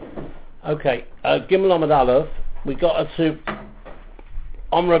Okay, Gimel Amud Aleph, we got us to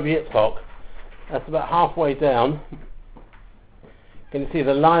Rabbi Yitzchok. That's about halfway down. Can you see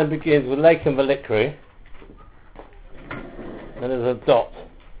the line begins with Lake and Velikri. Then there's a dot.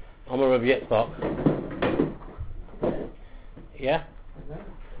 Rabbi Yitzchok. Yeah?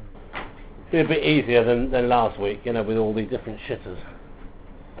 Be a bit easier than last week, with all the different shitters.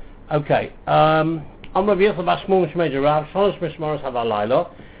 Okay, Rabbi Yitzchok Bashmum Shmei Rav Shalosh Mishmaros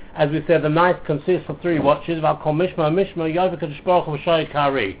Havalaylo. As we said, the night consists of 3 watches. And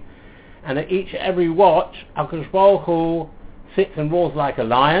at every watch, HaKadosh Baruch Hu sits and roars like a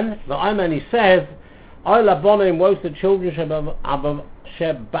lion. The Imani says, woe to the children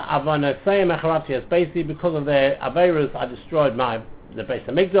basically because of their Averas, I destroyed the Beis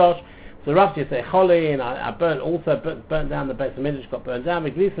HaMikdash. So Rav say Choli, and I burnt down the Beis HaMikdash, got burnt down,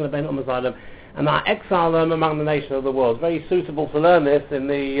 and I exile them among the nations of the world. Very suitable to learn this in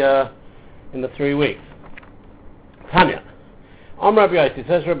the 3 weeks. Tanya. Rabbi Yossi,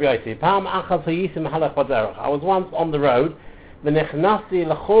 says Rabbi Yossi, I was once on the road, I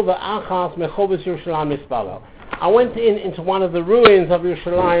went into one of the ruins of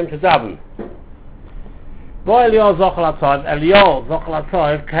Yerushalayim to daven. Eliyahu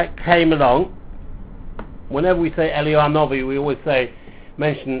Zochel came along. Whenever we say Eliyahu Hanavi, we always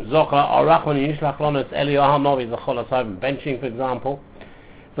mention Zochel or Rachman Yishlach Lonos Eliyahu Hanavi, the Chol HaTov, benching, for example.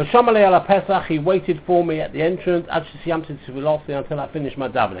 V'shamalei ala Pesach, he waited for me at the entrance until I finished my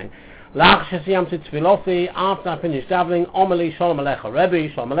davening. After I finished davening, Omeli Shalom Alecha Rebbe,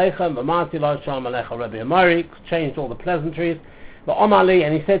 Shalom Alecha, V'marti lo Shalom Alecha Rebbe Amari, changed all the pleasantries. But Omali,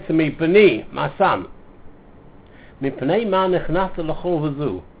 and he said to me, Bani, my son,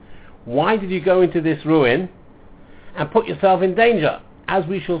 why did you go into this ruin and put yourself in danger? As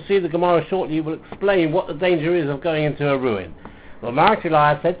we shall see, the Gemara shortly will explain what the danger is of going into a ruin.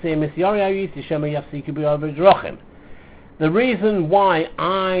 I said to him, the reason why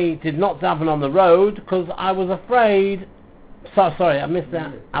I did not daven on the road, because I was afraid. Sorry, I missed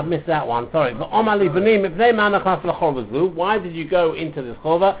that one. Sorry. But why did you go into this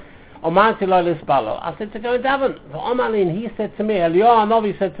chova? I said to go and daven. And he said to me, Eliyahu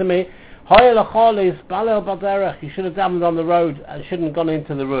Hanavi said to me, you should have davened on the road and shouldn't have gone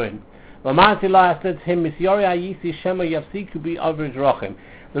into the ruin. I said to him,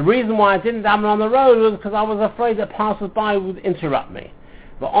 the reason why I didn't daven on the road was because I was afraid that passers-by would interrupt me.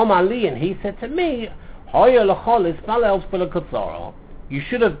 And he said to me, you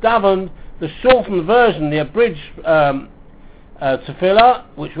should have davened the shortened version, the abridged tefillah,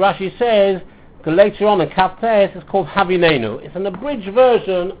 which Rashi says later on in Kaftes is called Havinenu. It's an abridged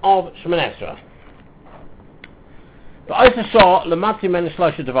version of Shemoneh Esrei. But I also saw Lamati Men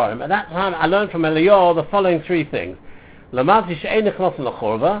Shlosha Devarim. At that time, I learned from Eliyahu the following 3 things. Lamati She'ein Nechnos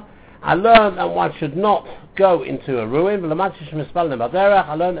L'Chorva. I learned that one should not go into a ruin. Lamati Shemispal Baderech.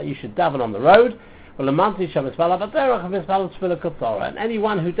 I learned that you should daven on the road. Lamati Shemispal Baderech Mispal Tefillah Katzora. And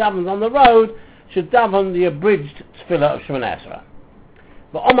anyone who davens on the road should daven the abridged tefillah of Shemoneh Esrei.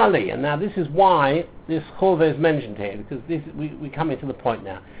 But Omali, and now this is why this chorva is mentioned here, because we come into the point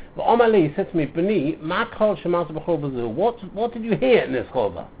now. But Omali said to me, Bani, ma kol shemata b'chorva zu. What did you hear in this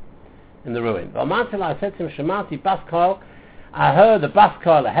chorva, in the ruin? But I said to him, Shemati baskal, I heard the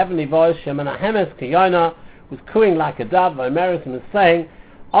baskal, a heavenly voice, Shemana Hemes Kiyona, was cooing like a dove, Vomeris, and was saying,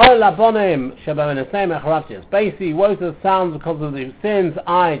 Oy labonim shebavenesem echarabti esbeisi, woe to the sounds because of the sins,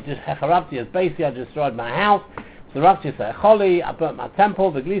 I destroyed my house. So Rav said, Choli, I burnt my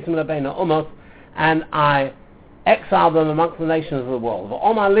temple, V'glisim lebeina umos, and I exiled them amongst the nations of the world.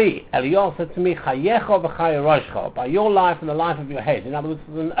 V'omali, Eliyahu said to me, Chayecho v'chaye roshcho, by your life and the life of your head. In other words,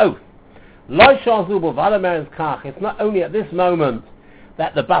 it's an oath. Lo shazu b'valamer kach. It's not only at this moment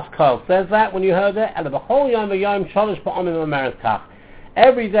that the Baskal says that when you heard it, Ela b'chol yom v'yom shalosh pa'omim v'amer kach.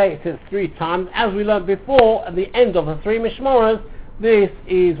 Every day it says 3 times, as we learned before, at the end of the 3 Mishmoros. This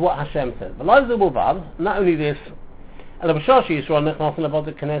is what Hashem says. Not only this, when Klal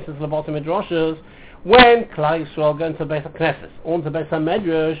Yisrael go into the Beis HaKnesses, or into the Beis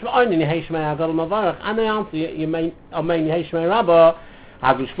HaMedrash, and they answer, Amen Yehei Rabbah,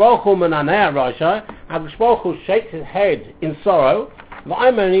 HaKadosh Baruch Hu shakes his head in sorrow,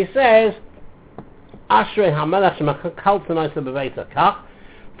 and he says, Ashrei HaMelech Shemachal Tanoi B'Beis HaKach,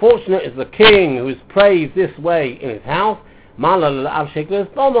 fortunate is the king who is praised this way in his house.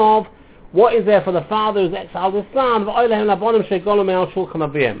 What is there for the father who's exiled his son? And woe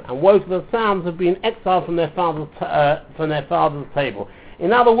to the sons who have been exiled from their father's table.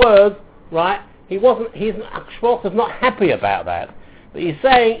 In other words, right, Shmuel is not happy about that. But he's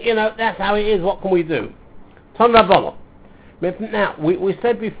saying, that's how it is, what can we do? Now, we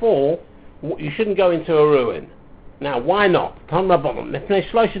said before you shouldn't go into a ruin. Now, why not? The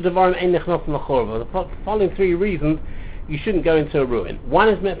following three reasons you shouldn't go into a ruin. One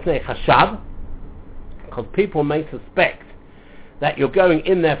is Hashab, because people may suspect that you're going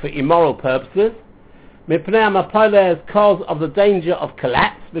in there for immoral purposes. Because of the danger of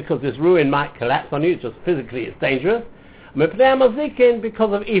collapse, because this ruin might collapse on you, just physically it's dangerous.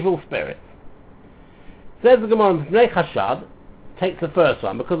 Because of evil spirits. Says the Gemara, Chashad takes the first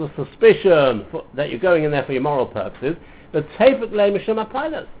one, because of suspicion that you're going in there for immoral purposes. The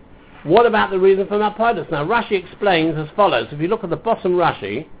what about the reason for Mapilas? Now Rashi explains as follows. If you look at the bottom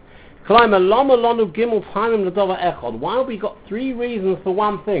Rashi, why have we got three reasons for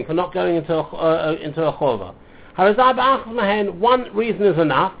one thing, for not going into a chorva? One reason is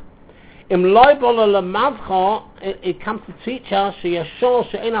enough. It comes to teach us.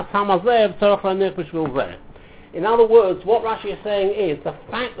 In other words, what Rashi is saying is the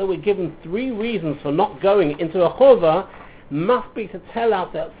fact that we're given three reasons for not going into a chorva must be to tell us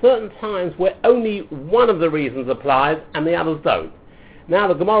that at certain times where only one of the reasons applies and the others don't. Now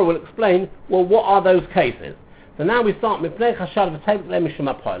the Gemara will explain, well, what are those cases? So now we start with Chashad.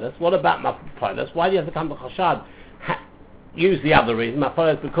 What about Mapilas? Why do you have to come to Chashad? Use the other reason,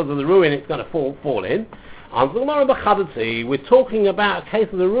 Mapilas, because of the ruin it's going to fall in. We're talking about a case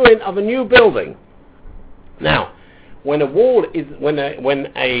of the ruin of a new building. Now, when a wall is,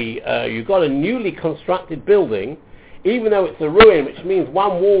 you've got a newly constructed building, even though it's a ruin, which means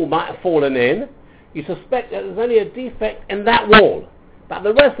one wall might have fallen in, you suspect that there's only a defect in that wall, but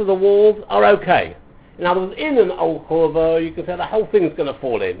the rest of the walls are okay. In other words, in an old chorva, you can say the whole thing's going to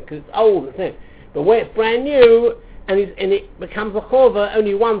fall in, because it's old, it's in. But when it's brand new, and it becomes a chorva,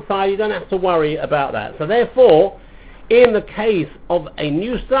 only one side, you don't have to worry about that. So therefore, in the case of a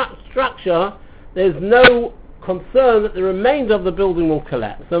new structure, there's no concern that the remainder of the building will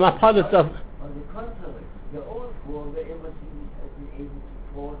collapse. So my pilot doesn't... On the contrary, the old wall, where everything has been able to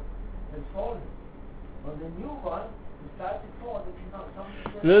fall, has fallen. On the new one, it starts to fall, it cannot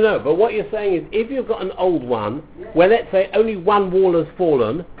something... No, but what you're saying is, if you've got an old one, where let's say only one wall has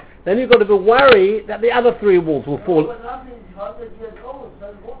fallen, then you've got to be worried that the other three walls will fall. But nothing is 100 years old, so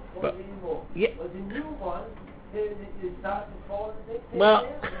it won't fall anymore. Yeah. But the new one, they start to fall, Well,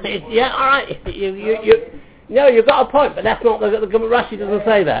 yeah, all right. No, you've got a point, but that's not the Rashi doesn't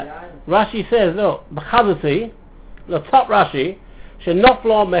say that. Rashi says, look, B'chadasi, the top Rashi,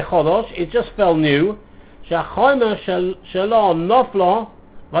 Shenoflo mechodosh, it just fell new. Shechomer shelo noflo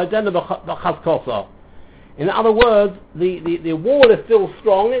v'ydena b'chazkoso. In other words, the wall is still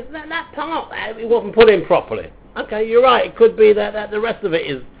strong. That part, it wasn't put in properly. Okay, you're right. It could be that the rest of it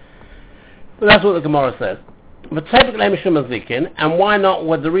is. But that's what the Gemara says. But typically mazikin, and why not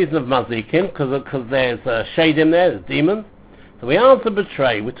with the reason of mazikin? Because there's shadim there, there's demons. So we answer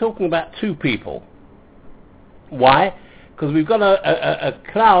betray. We're talking about two people. Why? Because we've got a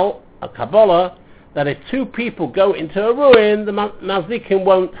klal, a kabbalah, that if two people go into a ruin, the mazikin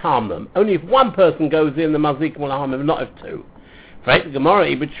won't harm them. Only if one person goes in, the mazikin will harm them, not if two. Right? The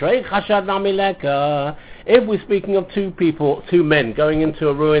Gemara, betray chashad namileka. If we're speaking of two people, two men going into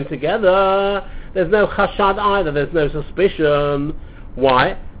a ruin together, there's no chashad either, there's no suspicion.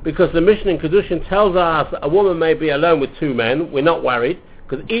 Why? Because the Mishnah in Kedushin tells us that a woman may be alone with two men, we're not worried,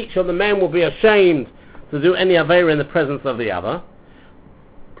 because each of the men will be ashamed to do any aveira in the presence of the other.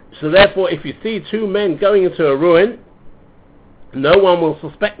 So therefore, if you see two men going into a ruin, no one will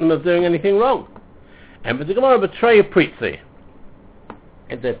suspect them of doing anything wrong. And but the Gemara betray a pritzi.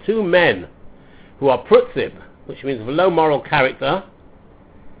 If there are two men who are prutzib, which means of low moral character,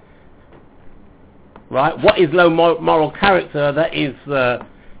 right? What is low moral character? That is,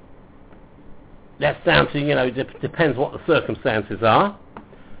 that's down to, depends what the circumstances are.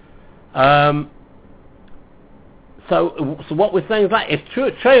 So what we're saying is that if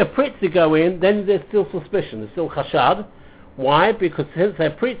Treya Pritzi go in, then there's still suspicion, there's still chashad. Why? Because since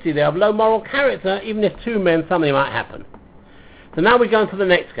they're Pritzi, they have low moral character, even if two men, something might happen. So now we go into the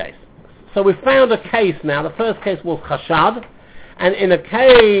next case. So we found a case now, the first case was chashad, and in a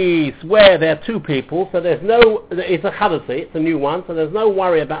case where there are two people, so it's a chadasi, it's a new one, so there's no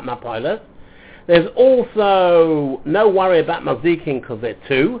worry about mapilas. There's also no worry about mazikin because they're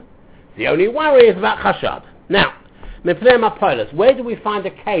two. The only worry is about chashad. Now, mapilas, where do we find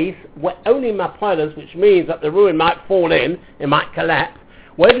a case where only mapilas, which means that the ruin might fall in, it might collapse,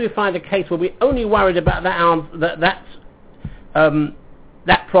 where do we find a case where we're only worried about that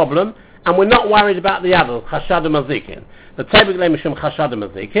problem, and we're not worried about the others, chashad and mazikin? The table mishum chashad and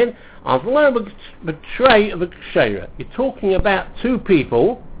mazikin, betray of a kshera. You're talking about two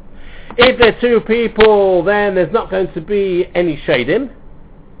people. If they're two people, then there's not going to be any shadim.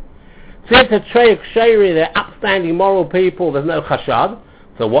 Since the Trey Ksheri, they're upstanding moral people, there's no chashad.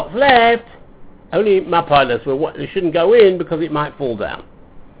 So what's left? Only mapilas, they shouldn't go in because it might fall down.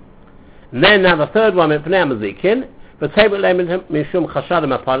 And then now the third one, Mipnei Mazikin. But Mishum chashad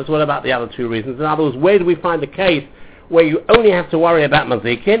mapilas. What about the other two reasons? In other words, where do we find a case where you only have to worry about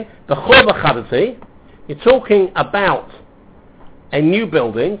Mazikin? The Chor B'Chadati, you're talking about a new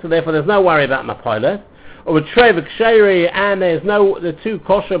building, so therefore there's no worry about mapilas. Or a Trey Ksheri, and the two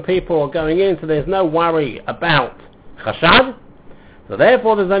kosher people are going in, so there's no worry about chashad. So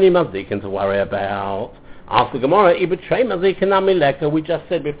therefore there's only Mazikin to worry about. Ask the Gemara, Ibetray Mazikin Amileka, we just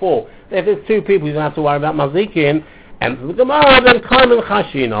said before. If there's two people, you don't have to worry about Mazikin. And the Gemara, then Karmel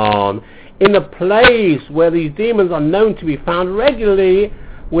Chashinon. In a place where these demons are known to be found regularly,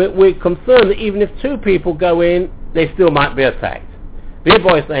 we're concerned that even if two people go in, they still might be attacked.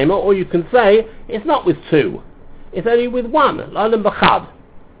 Or you can say, it's not with two. It's only with one. L'olam b'chad.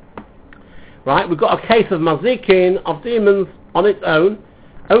 Right? We've got a case of Mazikin, of demons on its own,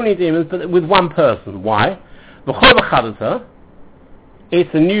 only demons, but with one person. Why?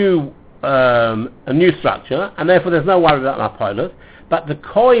 It's a new structure, and therefore there's no worry about my pilot. But the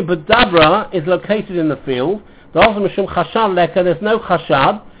koi badabra is located in the field. There's no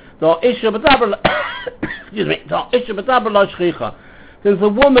chashad. Since the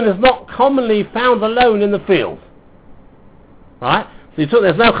woman is not commonly found alone in the field. Right? So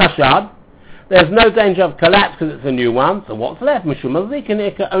there's no chashad. There's no danger of collapse because it's a new one. So what's left? Mishum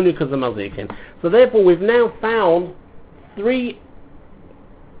Mazikin, only because of Mazikin. So therefore we've now found three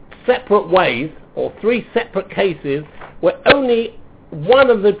separate ways, or three separate cases, where only one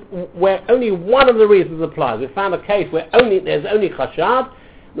of the reasons applies. We found a case where there's only chashad,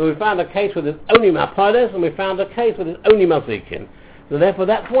 and we found a case where there's only mapilas, and we found a case where there's only Mazikin. So therefore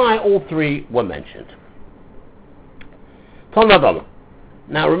that's why all three were mentioned. Ton Rabbanon.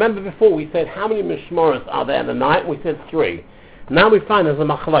 Now remember before we said how many mishmoros are there in the night? We said 3. Now we find there's a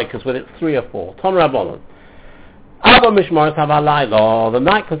machlokes whether it's 3 or 4. Ton Rabbanon. Aba mishmoros have alayla. The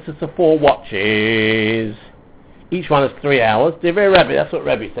night consists of 4 watches. Each one is 3 hours. Divrei Rebbe, that's what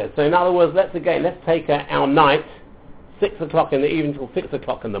Rebbe says. So in other words, let's take our night, 6 o'clock in the evening till 6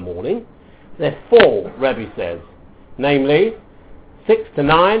 o'clock in the morning. There's 4, Rebbe says. Namely, 6 to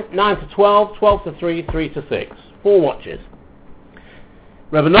 9, 9 to 12, 12 to 3, 3 to 6. 4 watches.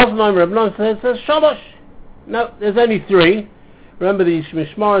 Rabbi Noson says Shalosh. No, there's only 3. Remember these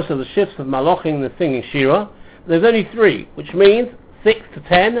mishmaros of the shifts of Malachim, the thing in Shiur. There's only 3, which means 6 to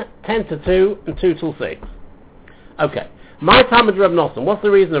 10, 10 to 2, and 2 till 6. Okay. My time with Rabbi Noson. What's the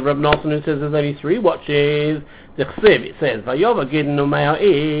reason of Rabbi Noson who says there's only 3 watches? The Chsiv, it says, Vayova Gideon u'mea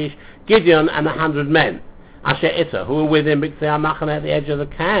ish, Gideon and 100 men. Asher Ita, who were with him, at the edge of the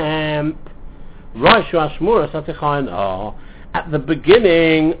camp. Raishu Ashmura Satichayin at the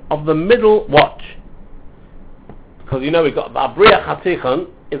beginning of the middle watch. Because we've got Abriya Chatichon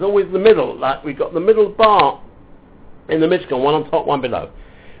is always the middle, like we've got the middle bar in the Mishkan, one on top, one below.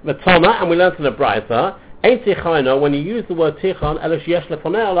 The Tana, and we learned in the Braita, Ein Tichayno, when you use the word Tichon, Elish Yesh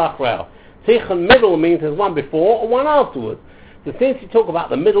Lefonei Alachrel. Tichon middle means there's one before or one afterwards. So since you talk about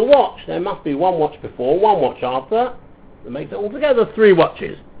the middle watch, there must be one watch before, one watch after. That makes it altogether 3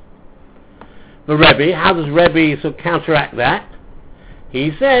 watches. The Rebbe, how does Rebbe sort of counteract that?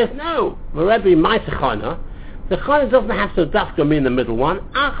 He says, no, the Rebbe might chayna. The chayna doesn't have to dafka mean the middle one.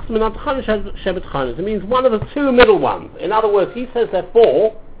 It means one of the 2 middle ones. In other words, he says they're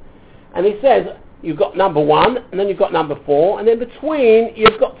 4, and he says you've got number 1, and then you've got number 4, and in between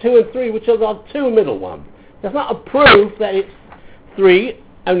you've got 2 and 3, which are the 2 middle ones. That's not a proof that it's 3,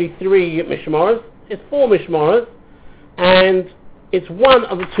 only 3 mishmaros. It's 4 mishmaros, and it's one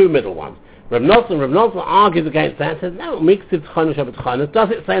of the 2 middle ones. Rav Noson argues against that and says, no, Miksiv Tchana Shabbat Tchana.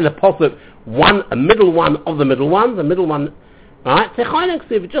 Does it say in the Pasuk a middle one of the middle ones, a middle one, right?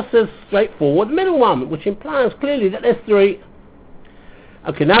 It just says straightforward middle one, which implies clearly that there's 3.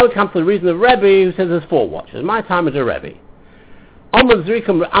 Okay, now we come to the reason of Rebbe who says there's 4 watches. My time is a Rebbe. Now, there's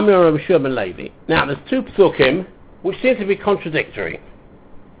 2 psukim which seem to be contradictory.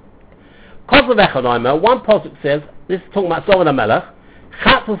 One pasuk says, this is talking about Zovan HaMelech,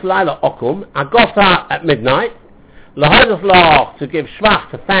 Chatzos Laila Okum, I got up at midnight, Lahodos Lach, to give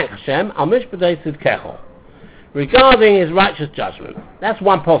Shvach to thank Hashem, Al Mishpatei Tzidkecho, regarding his righteous judgment. That's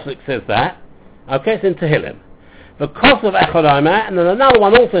one pasuk says that. Okay, it's in Tehillim. The Kos of Echad, and then another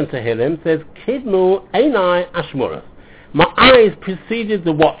one also in Tehillim says, Kidmu Einai Ashmuras. My eyes preceded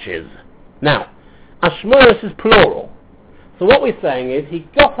the watches. Now, Ashmuras is plural. So what we're saying is, he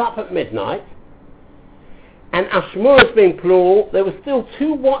got up at midnight, and Ashmuras being plural, there were still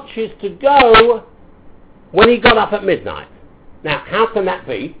 2 watches to go when he got up at midnight. Now, how can that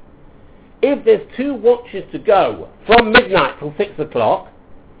be? if there's 2 watches to go from midnight till 6 o'clock,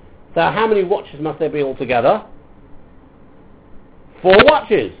 so how many watches must there be altogether? 4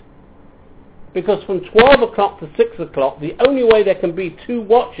 watches. Because from 12 o'clock to 6 o'clock, the only way there can be 2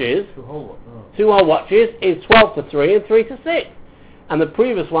 watches, 2 whole watches, is 12 to 3 and 3 to 6. And the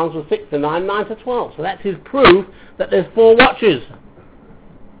previous ones were 6 to 9, 9 to 12. So that's his proof that there's 4 watches.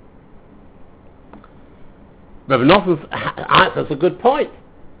 Rabbi Nosson that's a good point.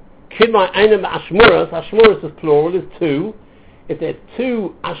 Kidmai Einem Ashmuras, Ashmuras is plural, is 2. If there's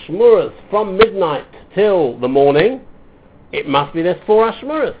 2 Ashmuras from midnight till the morning, it must be there's 4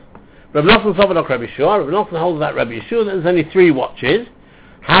 Ashmuras. Rabbi Nosson Sobanok Rabbi Shiur. Rabbi Nosson holds that Rabbi Shiur that there's only 3 watches.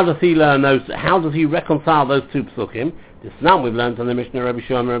 How does he learn those? How does he reconcile those 2 psukim? This now we've learned on the Mishnah Rabbi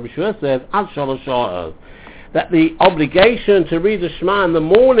Shiur, and Rabbi Shiur says Ad Shalosh Sha'os, that the obligation to read the Shema in the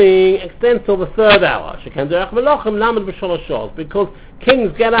morning extends till the 3rd hour. Because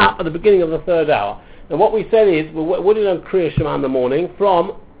kings get up at the beginning of the 3rd hour. And what we said is, what do you learn Kriya Shema in the morning?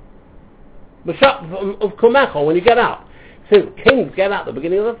 From Kumecho, when you get up. Since kings get up at the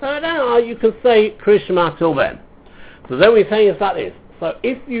beginning of the 3rd hour, you can say Kriya Shema till then. So then we're saying it's like this. So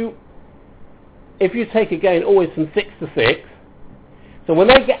if you take again always from 6 to 6, so when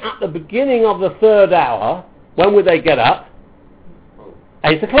they get up at the beginning of the 3rd hour, when would they get up?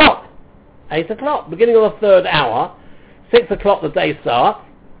 8 o'clock. 8 o'clock, beginning of the 3rd hour. 6 o'clock the day starts.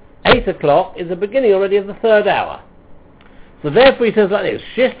 8 o'clock is the beginning already of the 3rd hour. So therefore he says like this,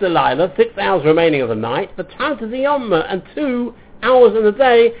 Shish Delilah, 6 hours remaining of the night, the Tant is the Yomma, and 2 hours in the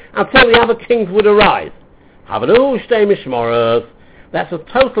day until the other kings would arise. Havanu Shtei Mishmoros. That's a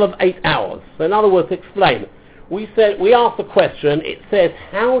total of 8 hours. So in other words, to explain, we asked the question, it says,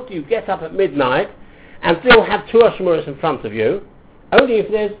 how do you get up at midnight and still have 2 Ashmuras in front of you? Only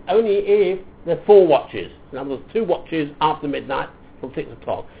if there's 4 watches. In other words, 2 watches after midnight till 6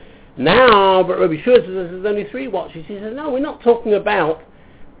 o'clock. Now, but Rabbi Shiur says there's only 3 watches. He says, no, we're not talking about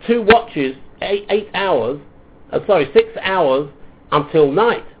 2 watches, 6 hours until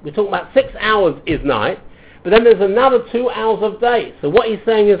night. We're talking about 6 hours is night, but then there's another 2 hours of day. So what he's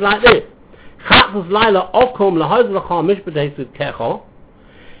saying is like this.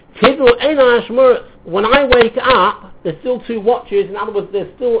 When I wake up, there's still 2 watches. In other words,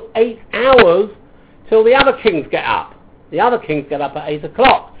 there's still 8 hours till the other kings get up. The other kings get up at 8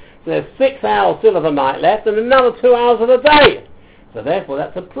 o'clock. So there's 6 hours still of the night left and another 2 hours of the day. So therefore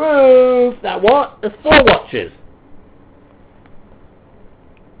that's a proof that what? There's 4 watches.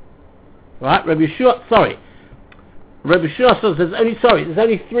 Right? Rabbi Shiur says there's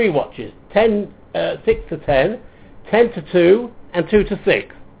only 3 watches. 6 to 10, 10 to 2, and 2 to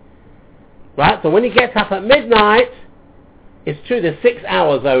 6. Right? So when he gets up at midnight, it's true there's 6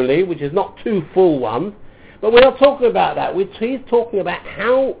 hours only, which is not 2 full ones, but we're not talking about that. He's talking about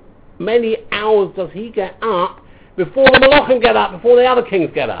how many hours does he get up before the Malachim get up, before the other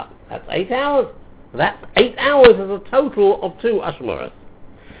kings get up. That's 8 hours. That's 8 hours is a total of 2 Ashmuras.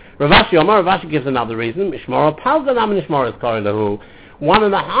 Ravashi gives another reason. Mishmorah Palganam Mishmorah is Korilahu.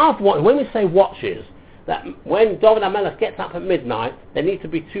 1.5. When we say watches, that when David HaMelech gets up at midnight, there need to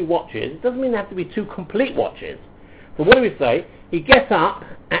be 2 watches. It doesn't mean there have to be 2 complete watches. So what do we say? He gets up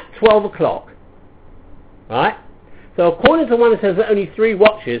at 12 o'clock. Right? So according to one, it says that only 3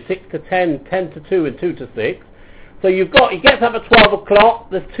 watches, 6 to 10, 10 to 2, and 2 to 6. So he gets up at 12 o'clock,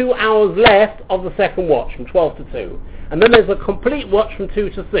 there's 2 hours left of the second watch, from 12 to 2. And then there's a complete watch from 2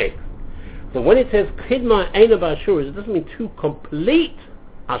 to 6. So when it says Kidma Eina B'Ashuras, it doesn't mean 2 complete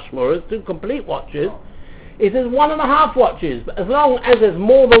Ashmuras, 2 complete watches. It says 1.5 watches. But as long as there's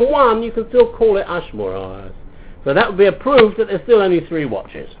more than 1, you can still call it Ashmuras. So that would be a proof that there's still only 3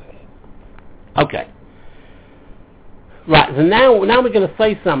 watches. Okay. Right, so now we're going to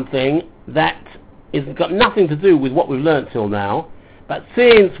say something that has got nothing to do with what we've learned till now, but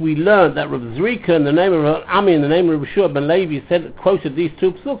since we learned that Rav Zrika in the name of Ami in the name of Rav Shiur ben Levi quoted these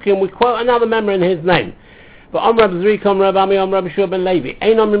 2 psukim, we quote another member in his name. But Om Rav Zrika, Om Rav Ami, Om Rav Shiur ben Levi,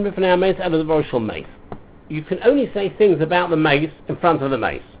 Ein Omrim b'fnei ha-meis ela the Berochos mace. You can only say things about the mace in front of the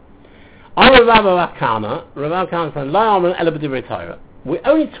mace. Om Rav Kana said, La Omrim ela b'divrei Torah. We're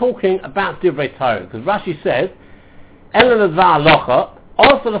only talking about divrei Torah, because Rashi says, Ela l'dvar alocha,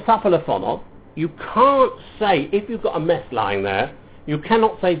 also l'safa lefonov. You can't say, if you've got a mess lying there, you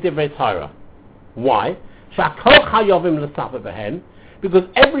cannot say divrei Torah. Why? Shakol chayovim l'safa behen, because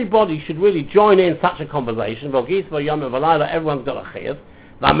everybody should really join in such a conversation. V'gis v'yom v'layla, everyone's got a chiyuv.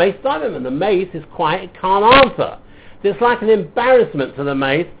 V'ameis davim, and the mace is quiet, it can't answer. It's like an embarrassment to the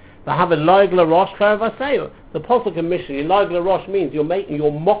mace. V'hav eloig l'rosh chayov v'aseyu. The Pasuk in Mishnah, eloig l'rosh means you're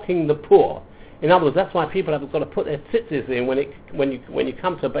mocking the poor. In other words, that's why people have got to put their tzitzis in when you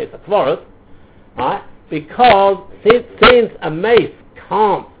come to a base of kvaros, right? Because since a mace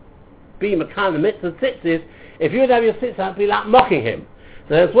can't be makan the mitzvah tzitzis, if you would have your tzitzis, it would be like mocking him.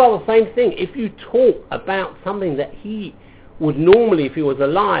 So as well, the same thing. If you talk about something that he would normally, if he was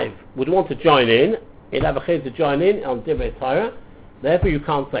alive, would want to join in, he'd have a chiyuv to join in on Divrei Torah. Therefore, you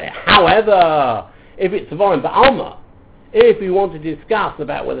can't say it. However, if it's Tavorim Ba'alma, if you want to discuss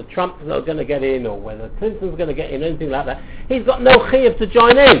about whether Trump's going to get in or whether Clinton's going to get in, anything like that, he's got no chiyuv to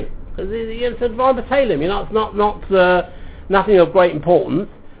join in. Because it's Tavorim B'Talim, it's not nothing of great importance.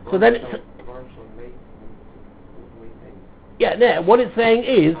 So then it's... Yeah, what it's saying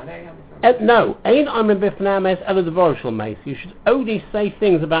is... no, Ein Amrim B'Fnei Mace Ela Devorishal Mace. You should only say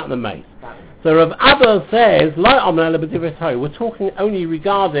things about the mace. So Rav Abba says, we're talking only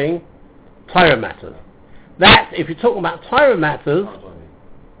regarding Torah matters. That, if you're talking about Torah matters,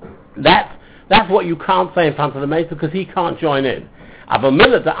 that's what you can't say in front of the mace because he can't join in. But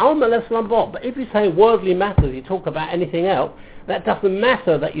if you say worldly matters, you talk about anything else, that doesn't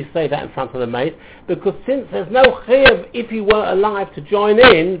matter that you say that in front of the mace, because since there's no chiyuv, if he were alive to join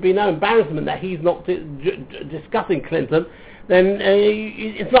in, there'd be no embarrassment that he's not discussing Clinton, then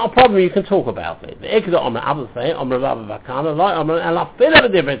it's not a problem, you can talk about it.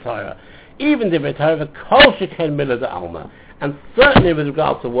 Even Divrei Torah, kol sheken milah d'alma, and certainly with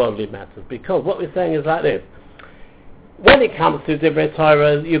regard to worldly matters, because what we're saying is like this: when it comes to Divrei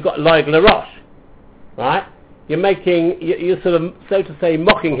Torah, you've got loig l'rosh, right? You're sort of, so to say,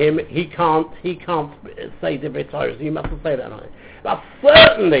 mocking him. He can't say Divrei Torah, so you mustn't say that. Right? But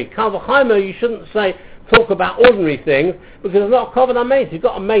certainly, kal v'chomer, you shouldn't talk about ordinary things, because there's not a covenant on mace. You've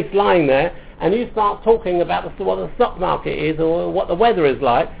got a mace lying there, and you start talking about what the stock market is or what the weather is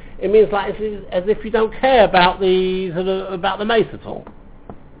like. It means like as if you don't care about the mace at all.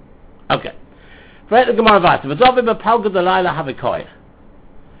 Okay.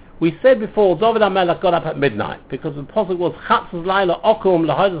 We said before, David HaMelech got up at midnight because the pasuk was Chatzos Laila Okum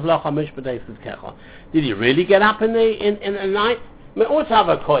Lahodas Locha Mishpadeis Kecha. Did he really get up in the night?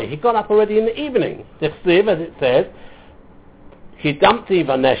 He got up already in the evening. As it says, Hidamti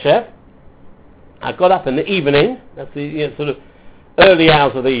Vaneshev. I got up in the evening. That's the sort of early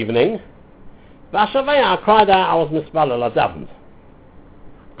hours of the evening. I cried out, I was mispallel, I davened.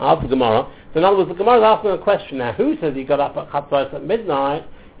 I asked the Gemara. So in other words, the Gemara is asking a question now. Who says he got up at Chatzos at midnight?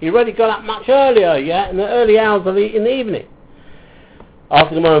 He already got up much earlier, in the early hours in the evening. Asked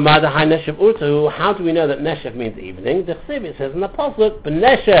the Gemara, how do we know that Neshev means evening? The Chsiv, says in the pasuk,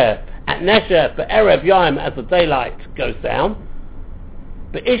 B'Neshev, at Neshev, B'Erev Yom, as the daylight goes down,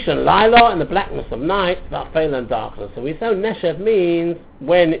 B'Ishan Laila, in the blackness of night, V'Afel and darkness. So we say Neshev means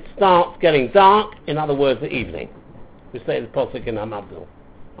when it starts getting dark, in other words, the evening. We say the pasuk in Amabdul.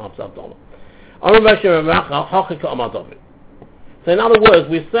 So in other words,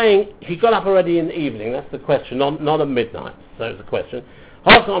 we're saying he got up already in the evening. That's the question, not at midnight. So it's a question.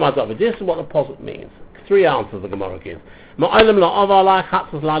 This is what the pasuk means. Three answers the Gemara gives.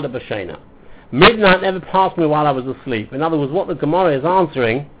 Midnight never passed me while I was asleep. In other words, what the Gemara is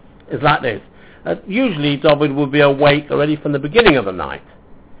answering is like this. Usually David would be awake already from the beginning of the night.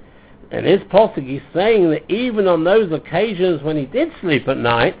 And his pasuk, he's saying that even on those occasions when he did sleep at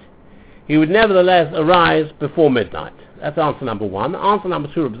night, he would nevertheless arise before midnight. That's answer number one. Answer number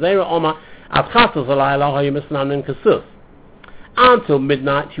two, until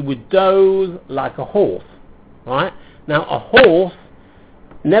midnight he would doze like a horse. Right? Now a horse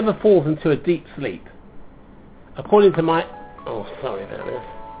never falls into a deep sleep. According to my... Oh, sorry about this.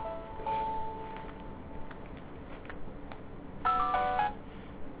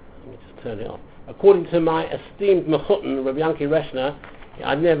 Let me just turn it off. According to my esteemed Mechutin, Rabbi Yanki Reshner,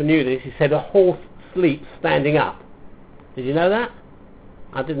 I never knew this, he said a horse sleeps standing up. Did you know that?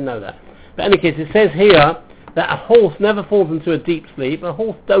 I didn't know that. But in any case, it says here that a horse never falls into a deep sleep, a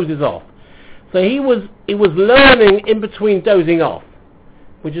horse dozes off. So he was learning in between dozing off,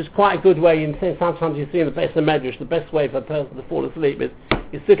 which is quite a good way. Sometimes you see in the best of Medrash, the best way for a person to fall asleep is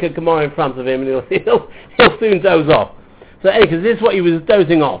you stick a Gemara in front of him and he'll soon doze off. So anyway, this is what he was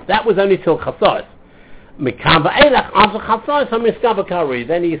dozing off. That was only till Chatzos. After Chatzos,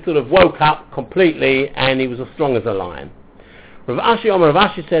 then he sort of woke up completely and he was as strong as a lion. Rav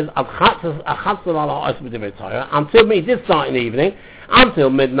Ashi says, until he did start in the evening, until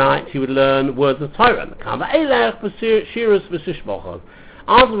midnight he would learn words of Torah.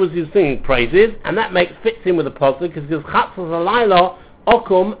 Afterwards he was singing praises, and that fits in with the pasuk, because Chatzos Alayla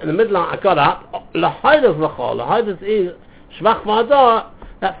Okum, in the middle I got up, Lahodas Lachol, Lahodas is Shvach V'Adar,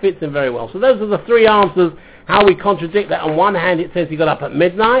 that fits in very well. So those are the three answers how we contradict that. On one hand it says he got up at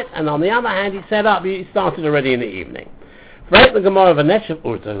midnight, and on the other hand he started already in the evening. Right, the Gemara of a Neshev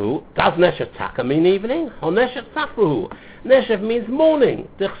Urtahu, does Neshev Taka mean evening? Or Neshev Safruhu? Neshev means morning.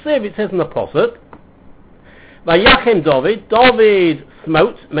 The Chsiv, it says in the Pasuk, Vayachem David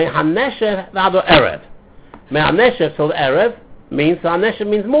smote, Mehaneshev Vado Erev. Mehaneshev till Erev means, Haneshev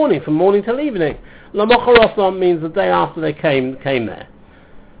means morning, from morning till evening. Lamocharosom means the day after they came there.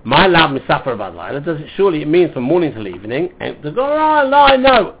 My love Misafar Vadlaila, does it surely, it means from morning till evening? And the Gemara,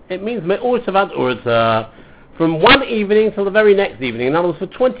 no, it means Me'urtavad Urta, from one evening till the very next evening, in other words, for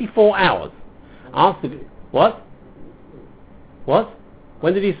 24 hours. Ask the, what?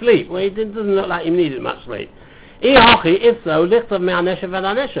 When did he sleep? Well, it doesn't look like he needed much sleep. If so, lichtav me'aneshev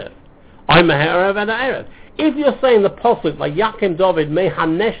v'aneshev. I'm me'erev v'anerev. If you're saying the pasuk by Yakim David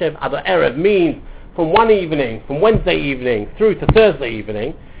me'haneshev ad-erev means from one evening, from Wednesday evening through to Thursday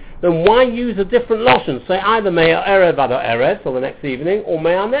evening, then why use a different lashon? Say either me'erev ad-erev till the next evening, or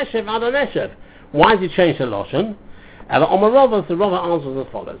me'aneshev ad-aneshev. Why did you change the lashon? And on the Rava answers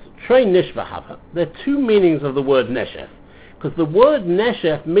as follows: Trei nishvahava. There are two meanings of the word neshef, because the word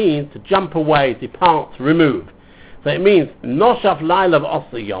neshef means to jump away, depart, remove. So it means noshaf laila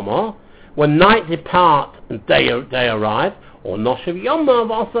v'osa yoma, when night depart and day arrive, or noshav yoma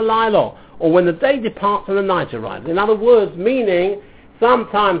v'osa laila, or when the day departs and the night arrives. In other words, meaning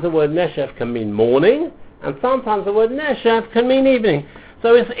sometimes the word neshef can mean morning, and sometimes the word neshef can mean evening.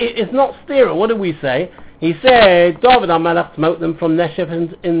 So it's not stira. What do we say? He said, David HaMelech smote them from neshef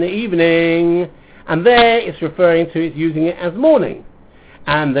in the evening, and there it's referring to, it's using it as morning.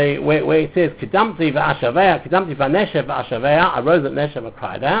 And where it says, Kedamti v'ashavea, Kedamti v'neshev v'ashavea, I rose at neshev, I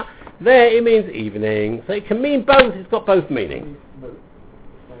cried out, there it means evening. So it can mean both, it's got both meanings.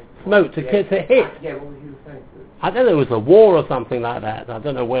 Smote, to hit. Yeah, what was you saying? I don't know, it was a war or something like that. I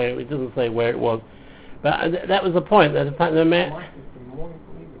don't know where, it doesn't say where it was. But that was the point, that the fact that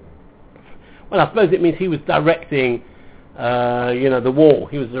well, I suppose it means he was directing, the war.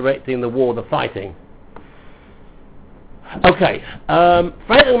 He was directing the war, the fighting. Okay. How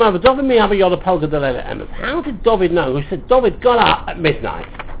did David know? We said David got up at midnight.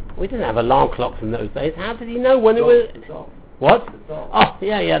 We didn't have alarm clocks in those days. How did he know when it was? What? Oh,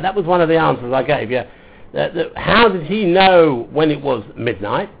 yeah. That was one of the answers I gave. Yeah. How did he know when it was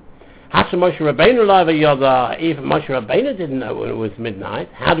midnight? Hashem Moshe Rabbeinu Lava Yoda. Even Moshe Rabbeinu didn't know when it was midnight.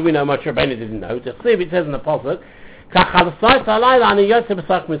 How do we know Moshe Rabbeinu didn't know? Just see if it says in the Pasuk, at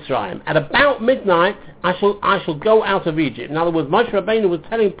about midnight, I shall go out of Egypt. In other words, Moshe Rabbeinu was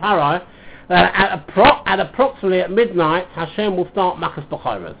telling Paro that at approximately at midnight, Hashem will start Makas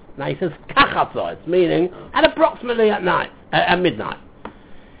B'chayros. Now he says kachatzos, meaning at approximately at midnight.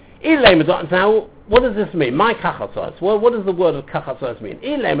 Now, what does this mean? My kachatzos. Well, what does the word of kachatzos mean? If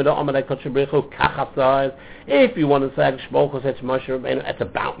you want to say Shmolko said to Moshe Rabbeinu, it's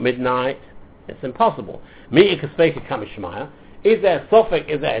about midnight, it's impossible. Is there a suffix,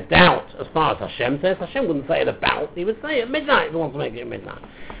 is there a doubt as far as Hashem says? Hashem wouldn't say it about, he would say it at midnight if he wants to make it midnight.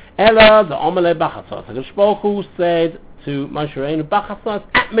 Ella, the Omele Bachatzos. The Shmolko said to Moshe Rabbeinu, Bachatzos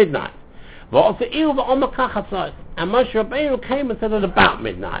at midnight. And Moshe Rabbeinu came and said at about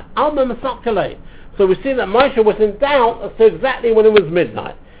midnight. So we see that Moshe was in doubt as to exactly when it was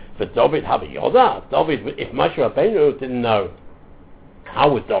midnight. For David Haviyoda, if Moshe Rabbeinu didn't know,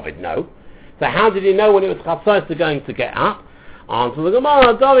 how would David know? So how did he know when it was Chatzos going to get up? Answer the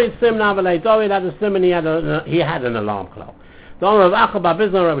Gemara, David had a sim and he had an alarm clock. What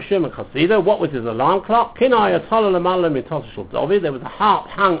was his alarm clock? There was a harp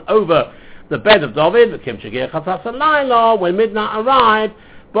hung over the bed of David, when midnight arrived,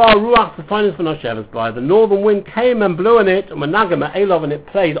 the northern wind came and blew on it, and it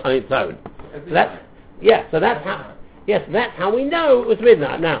played on its own. So that's how we know it was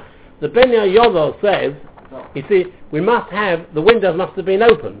midnight. Now, the Ben Yodo says, you see, the windows must have been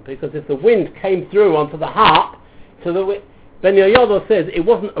open, because if the wind came through onto the harp, Ben Yodo says it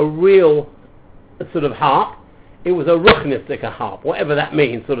wasn't a real sort of harp, it was a ruchnistic harp, whatever that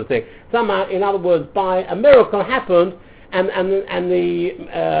means, sort of thing. Somehow, in other words, by a miracle happened, and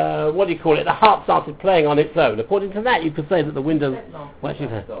the what do you call it? The harp started playing on its own. According to that, you could say that the windows. What she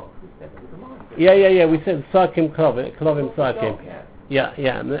said? Yeah. We said Sarkim Klovim Sarkim. Yeah.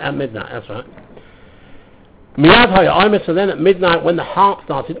 At midnight. That's right. So then at midnight, when the harp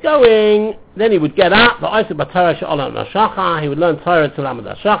started going, then he would get up. He would learn Torah till Amud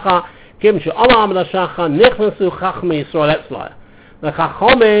Hashacha. The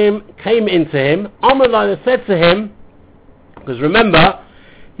Chachomim came into him. Amalai said to him, because remember,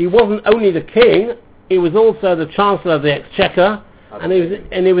 he wasn't only the king, he was also the Chancellor of the Exchequer, and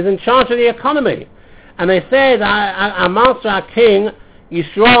he was in charge of the economy. And they said, our master, our king,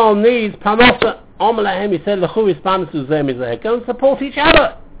 Yisrael needs parnasa. He said, go and support each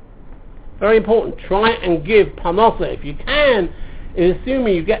other. Very important. Try and give parnasa if you can.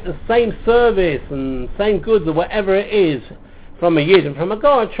 Assuming you get the same service and same goods or whatever it is from a yid and from a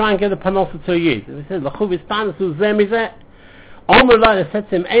god, try and give the parnasa to a yid. And he said, they said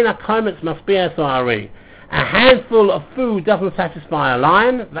to him, a handful of food doesn't satisfy a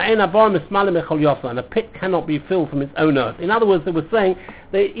lion, and a pit cannot be filled from its own earth. In other words, they were saying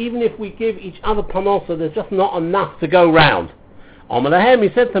that even if we give each other parnasa, there's just not enough to go round. He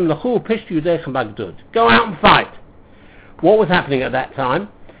said to them, go out and fight. What was happening at that time?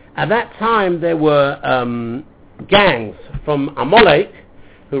 At that time there were gangs from Amalek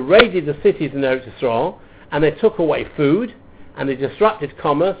who raided the cities in Eretz Yisrael, and they took away food, and they disrupted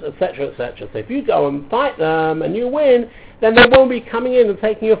commerce, etc., etc. So if you go and fight them and you win, then they won't be coming in and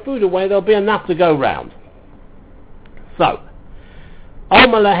taking your food away. There'll be enough to go round. So, go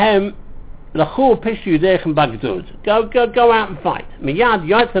out and fight.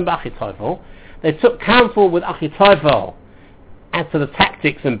 They took counsel with Achitophel as to the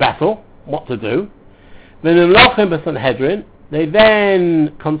tactics in battle, what to do. They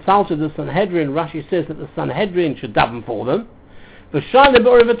then consulted the Sanhedrin. Rashi says that the Sanhedrin should daven for them. And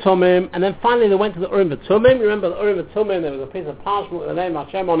then finally they went to the Urim V'Tumim. Remember the Urim V'Tumim, there was a piece of parchment with the name of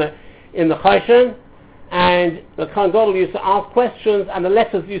Hashem on it in the Choshen, and the Kohen Gadol used to ask questions, and the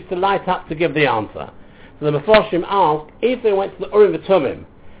letters used to light up to give the answer. So the Mefarshim asked, if they went to the Urim V'Tumim,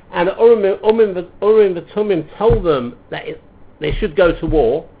 and the Urim V'Tumim told them that they should go to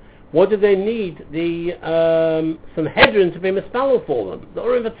war, what did they need the Sanhedrin to be mispelled for them? The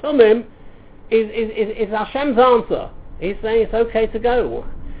Urim V'Tumim is Hashem's answer. He's saying it's okay to go.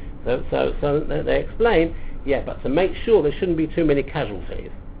 So they explain, but to make sure there shouldn't be too many casualties.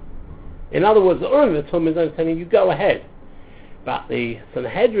 In other words, the Urim V'Tumim is only telling you go ahead, but the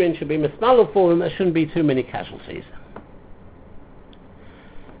Sanhedrin should be mispelled for them. There shouldn't be too many casualties.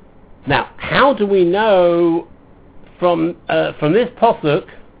 Now, how do we know from this pasuk?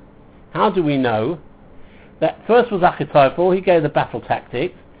 How do we know that first was Achitophel? He gave the battle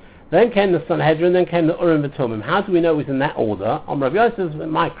tactics. Then came the Sanhedrin, then came the Urim V'Tumim. How do we know it was in that order? On Rav Yosef's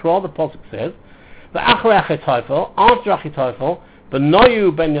Mikra, the pasuk says, after Achitophel,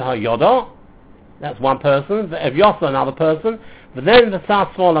 Benoyu ben Yehoyada, that's one person, Evyosa another person, but then the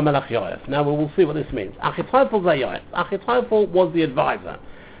Sasfal HaMelech Yoef. Now we will see what this means. Achitophel's a Yoef. Achitophel was the advisor.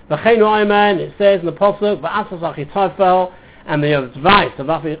 V'cheinu Ayman, it says in the pasuk, V'asas Achitophel, and the advice of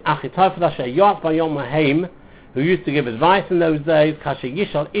Achitophel Asher Yoat Bayom Haim, who used to give advice in those days, Kasher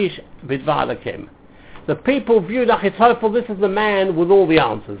Yishal Ish Bidvar Lakim. The people viewed Achitophel, this is the man with all the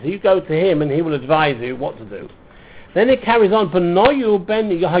answers. You go to him and he will advise you what to do. Then it carries on, Benoyu ben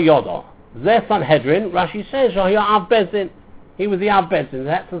Yehoyada. Their Sanhedrin, Rashi says, Av Bezdin. He was the Av Bezdin,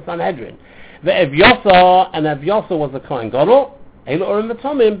 that's the Sanhedrin. The Evyosa was the Kohen Gadol, Elu Urim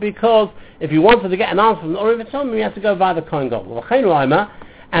V'Tumim, because if you wanted to get an answer from the Urim V'Tumim, you had to go via the Kohen Gadol.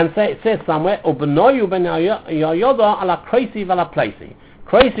 And it says somewhere, Ubenoyu ben Yehoyada ala Kreisi v'ala Pleisi.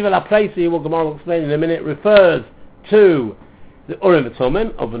 Kreisi v'ala Pleisi, what Gemara will explain in a minute, refers to the Urim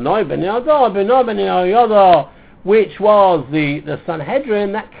V'Tumim, Ubenoyu ben Yehoyada, which was the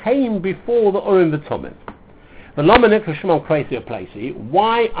Sanhedrin that came before the Urim V'Tumim.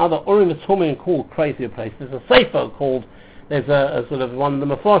 Why are the Urim V'Tumim called Kreisi v'Pleisi? There's a sefer called, there's a sort of one of the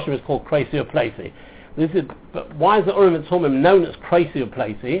Mefarshim is called Kreisi v'Pleisi. But why is the Urim V'Tumim known as Kreisi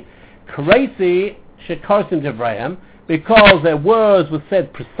v'Pleisi? Kreisi shekarsim devrayim, because their words were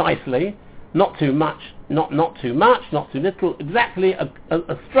said precisely, not too much, not too much, not too little, exactly a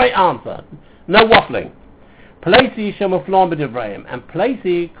straight answer, no waffling. Pleisi shemuflam b'devrayim, and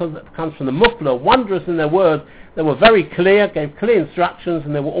Pleisi, because it comes from the mufla, wondrous in their words, they were very clear, gave clear instructions,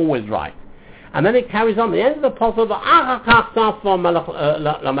 and they were always right. And then it carries on the end of the apostle,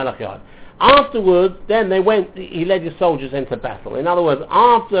 afterwards, then they went, he led his soldiers into battle. In other words,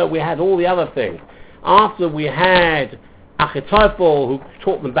 after we had all the other things, after we had Achitophel who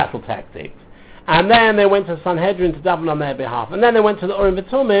taught them battle tactics, and then they went to Sanhedrin to daven on their behalf, and then they went to the Urim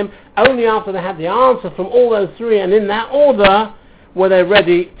V'Tumim, only after they had the answer from all those three, and in that order, were they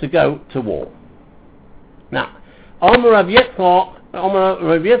ready to go to war. Now, we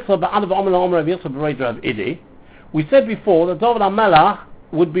said before that David HaMelech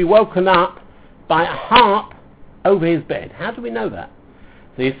would be woken up by a harp over his bed. How do we know that?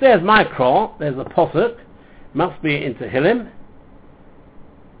 So he says, Mikra, there's a posuk, must be in Tehillim,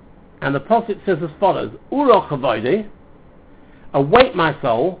 and the posuk says as follows, Ura chavodi, await my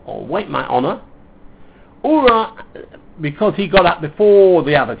soul, or await my honor, Ura, because he got up before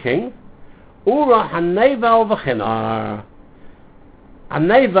the other kings, Ura hanevel v'chinar. A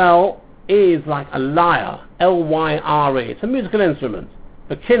nevel is like a lyre, L-Y-R-E. It's a musical instrument.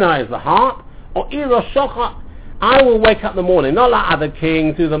 The kinnah is the harp, or ira shocha. I will wake up in the morning, not like other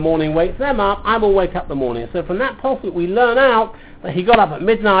kings who the morning wakes them up. I will wake up in the morning. So from that passage we learn out that he got up at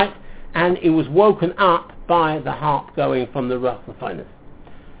midnight and he was woken up by the harp going from the Ruach L'Fainus.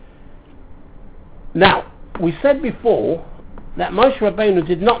 Now, we said before that Moshe Rabbeinu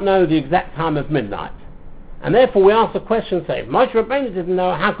did not know the exact time of midnight. And therefore we ask the question, say, if Moshe Rabbeinu didn't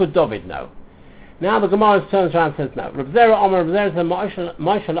know, how could David know? Now the Gemara turns around and says, no. Reb Zera Omer, Reb Zera said,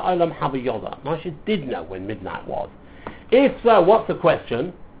 Moshe La'olam Havayoda. Moshe did know when midnight was. If so, what's the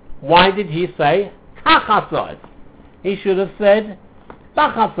question? Why did he say, Kachasai? He should have said,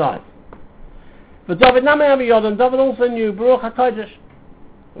 Bachasai. For David Nami Havayoda, and David also knew, Baruch HaKodesh.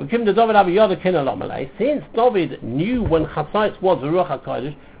 We came to David Havayoda Kinna Lomalei. Since David knew when Chasais was Baruch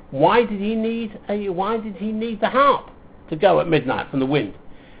HaKodesh, why did he need the harp to go at midnight from the wind?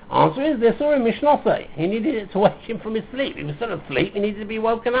 Answer is, they saw him Mishnasei. He needed it to wake him from his sleep. He was still asleep, he needed to be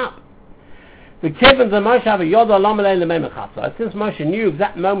woken up. The Kevin and Moshe have a Yoda Lamalei Lememachasa. Since Moshe knew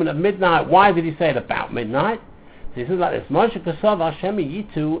exact moment of midnight, why did he say it about midnight? So he says like this, Moshe Kasav Hashem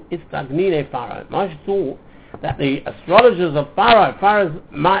Yitu Istagnine Pharaoh. Moshe thought that the astrologers of Pharaoh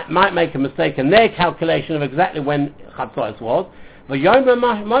might make a mistake in their calculation of exactly when Chatzos was.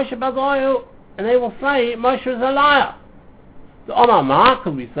 Moshe Bagoyu, and they will say Moshe is a liar. The Omar Ma,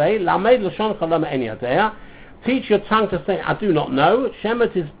 could we say, Lamed Lashon Chalama Eniyatea, teach your tongue to say, I do not know,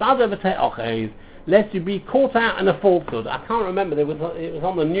 Shemet is Bada V'te Ochez, lest you be caught out in a falsehood. I can't remember, it was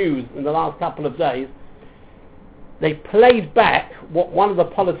on the news in the last couple of days. They played back what one of the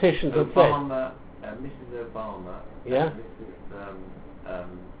politicians had said. Mrs. Obama yeah? and Mrs.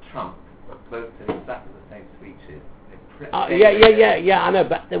 Trump both said exactly the same speeches. Yeah, I know,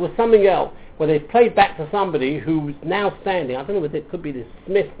 but there was something else where they played back to somebody who's now standing, I don't know whether it could be this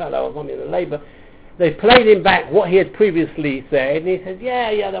Smith fellow or something in the Labour, they played him back what he had previously said, and he said,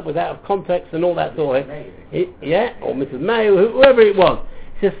 yeah, that was out of context and all that sort of thing. Or Mrs. May, or whoever it was.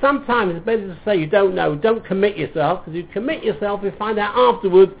 He says, sometimes it's better to say you don't know, don't commit yourself, because you commit yourself, you find out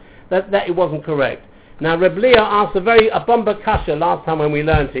afterwards that it wasn't correct. Now, Reb Leah asked a bomber kasha last time when we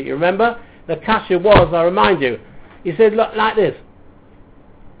learned it. You remember? The kasha was, I remind you, he said, look, like this.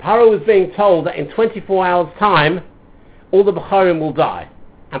 Paro was being told that in 24 hours' time, all the Bechorim will die.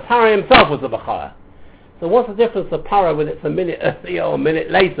 And Paro himself was the Bechor. So what's the difference to Paro whether it's a minute earlier or a minute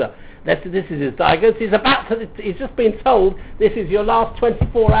later? This is his diagnosis. He's just been told, this is your last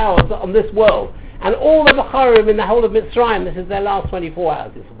 24 hours on this world. And all the Bechorim in the whole of Mitzrayim, this is their last 24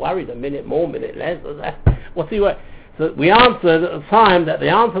 hours. He's worried a minute more, minute less. What's he worried? So we answered at the time that the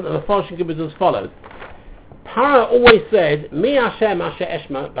answer that the Mephoshim gives was as follows. Paro always said, Mi Hashem Asher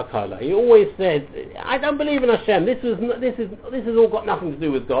Eshma Bakola. He always said, I don't believe in Hashem. This has all got nothing to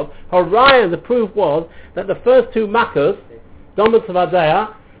do with God. Horion, the proof was that the first two Makkahs, Domus of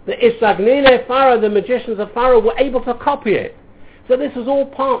Adaya, the Isagnine Pharaoh, the magicians of Pharaoh, were able to copy it. So this was all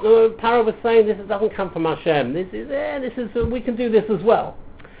part. Paro was saying, this doesn't come from Hashem. We can do this as well.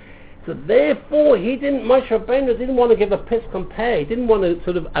 So therefore, Moshe Rabbeinu didn't want to give a piss compare. He didn't want to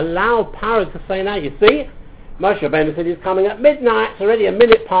sort of allow Paro to say, now you see, Moshe Rabbeinu said he's coming at midnight. It's already a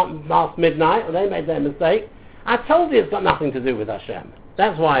minute past midnight, and they made their mistake. I told you it's got nothing to do with Hashem.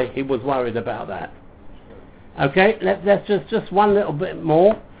 That's why he was worried about that. Okay, let's just one little bit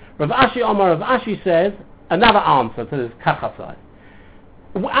more. Rav Ashi says, another answer to this kachasai.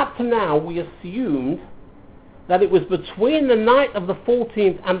 Up to now, we assumed that it was between the night of the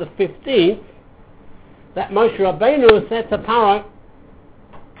 14th and the 15th that Moshe Rabbeinu said to Paro,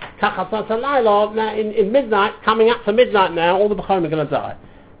 now in midnight, coming up to midnight now, all the Bechorim are going to die.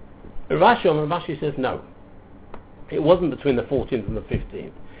 Rashi says no. It wasn't between the 14th and the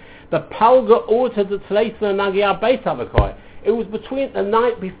 15th. The Palga ordered the Tleisa Nagia Beit HaVekoy. It was between the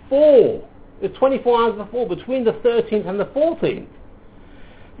night before, the 24 hours before, between the 13th and the 14th.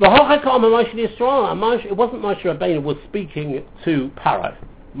 It wasn't Moshe Rabbeinu who was speaking to Paro.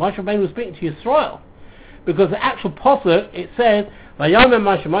 Moshe Rabbeinu was speaking to Yisrael. Because the actual pasuk, it says,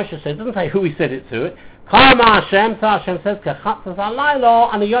 Moshe said, it doesn't say who he said it to. It Hashem says,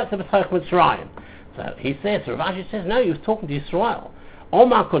 so he says, so Rashi says, no, he was talking to Yisrael.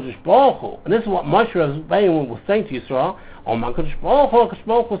 Omar Kodesh Baruch Hu, and this is what Moshe Rabbeinu was saying to Yisrael. Omar Kodesh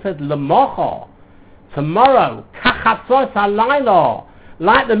Baruch Hu said, L'mocha, tomorrow, kachatzos halayla,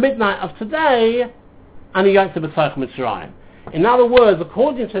 like the midnight of today, and he yotze b'tzayich Mitzrayim. In other words,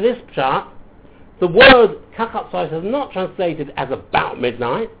 according to this Peshat, the word kachatzos is not translated as about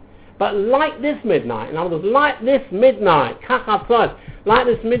midnight, but like this midnight. In other words, like this midnight, kachatzos, like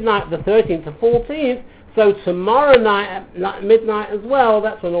this midnight, the 13th to 14th, so tomorrow night at midnight as well,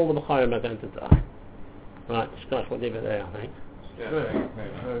 that's when all the B'chorim are going to die. Right, Shkosh, we'll leave it there, I think. Yeah. Very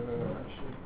much.